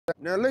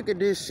Now look at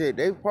this shit.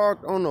 They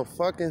parked on the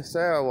fucking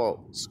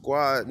sidewalk.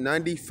 Squad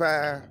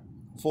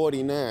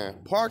 9549.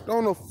 Parked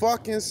on the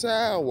fucking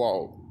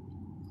sidewalk.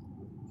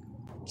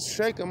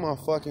 Shaking my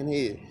fucking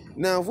head.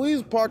 Now if we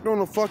was parked on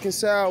the fucking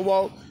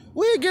sidewalk,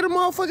 we'd get a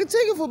motherfucking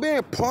ticket for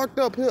being parked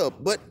up here.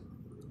 But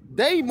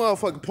they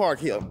motherfucking park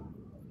here.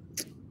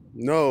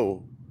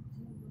 No.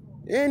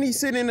 And he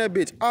sitting in that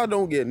bitch. I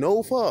don't get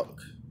no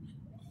fuck.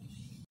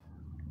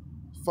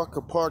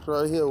 Fucking parked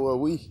right here where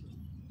we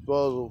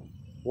supposed to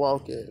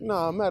walk at.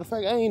 Nah, matter of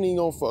fact, I ain't even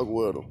gonna fuck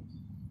with him.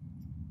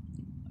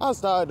 I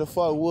started to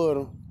fuck with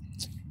him.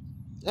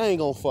 I ain't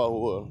gonna fuck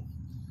with him.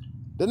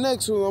 The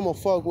next one I'm gonna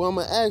fuck with, I'm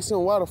gonna ask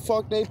them why the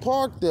fuck they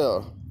parked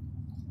there.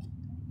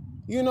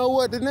 You know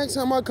what? The next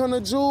time I come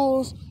to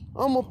Jules,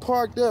 I'm gonna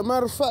park there.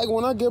 Matter of fact,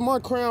 when I get my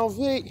Crown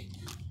Vic,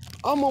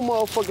 I'm gonna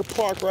motherfucking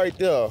park right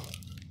there.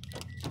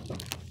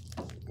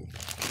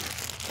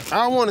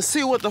 I want to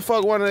see what the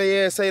fuck one of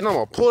their ass say, and I'm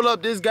gonna pull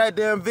up this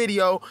goddamn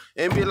video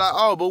and be like,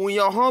 oh, but when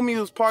your homie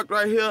was parked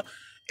right here,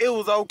 it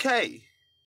was okay.